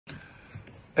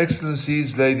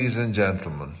Excellencies, ladies and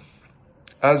gentlemen,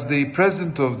 as the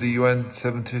President of the UN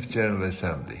 75th General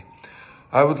Assembly,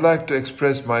 I would like to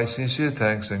express my sincere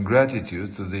thanks and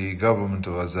gratitude to the government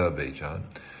of Azerbaijan,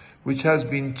 which has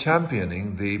been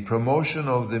championing the promotion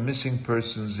of the missing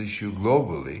persons issue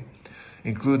globally,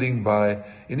 including by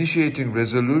initiating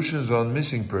resolutions on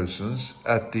missing persons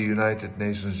at the United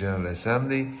Nations General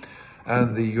Assembly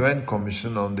and the UN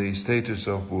Commission on the Status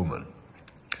of Women.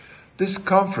 This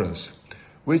conference,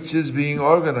 which is being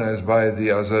organized by the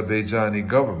Azerbaijani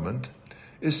government,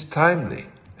 is timely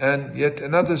and yet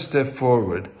another step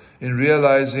forward in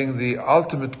realizing the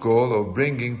ultimate goal of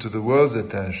bringing to the world's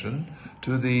attention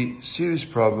to the serious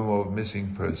problem of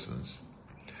missing persons.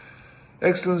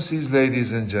 Excellencies,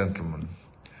 ladies and gentlemen,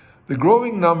 the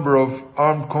growing number of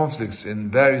armed conflicts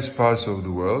in various parts of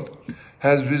the world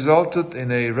has resulted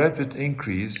in a rapid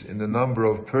increase in the number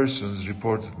of persons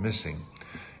reported missing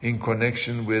in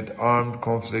connection with armed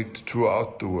conflict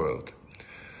throughout the world.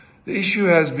 The issue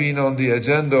has been on the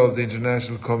agenda of the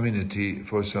international community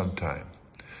for some time.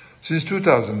 Since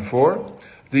 2004,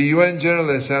 the UN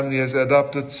General Assembly has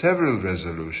adopted several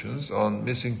resolutions on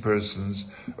missing persons,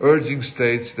 urging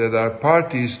states that are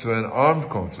parties to an armed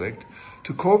conflict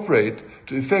to cooperate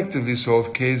to effectively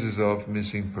solve cases of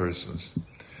missing persons.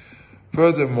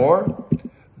 Furthermore,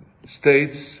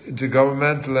 states,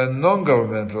 intergovernmental and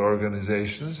non-governmental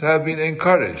organizations have been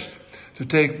encouraged to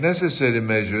take necessary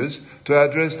measures to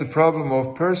address the problem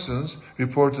of persons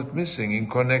reported missing in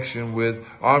connection with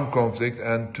armed conflict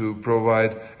and to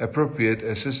provide appropriate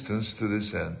assistance to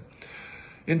this end.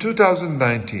 In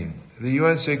 2019, the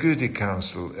UN Security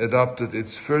Council adopted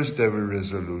its first ever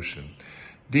resolution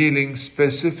dealing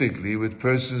specifically with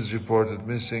persons reported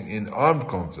missing in armed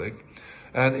conflict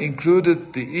and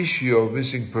included the issue of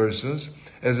missing persons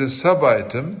as a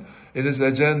sub-item in its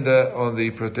agenda on the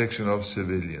protection of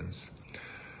civilians.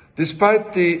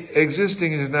 Despite the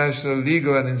existing international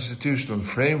legal and institutional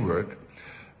framework,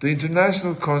 the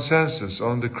international consensus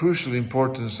on the crucial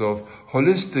importance of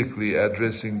holistically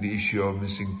addressing the issue of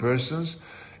missing persons,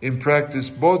 in practice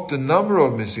both the number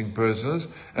of missing persons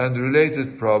and the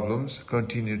related problems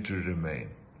continue to remain.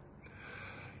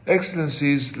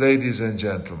 Excellencies, ladies and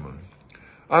gentlemen,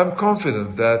 I am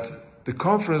confident that the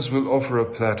conference will offer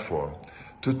a platform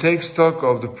to take stock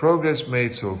of the progress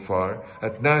made so far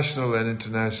at national and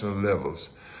international levels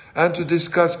and to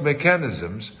discuss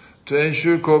mechanisms to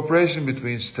ensure cooperation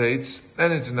between states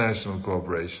and international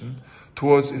cooperation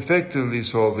towards effectively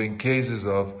solving cases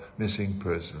of missing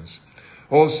persons.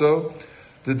 Also,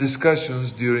 the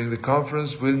discussions during the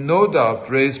conference will no doubt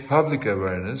raise public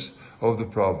awareness of the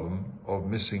problem of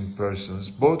missing persons,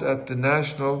 both at the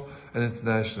national and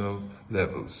international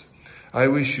levels. I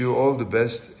wish you all the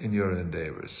best in your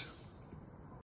endeavors.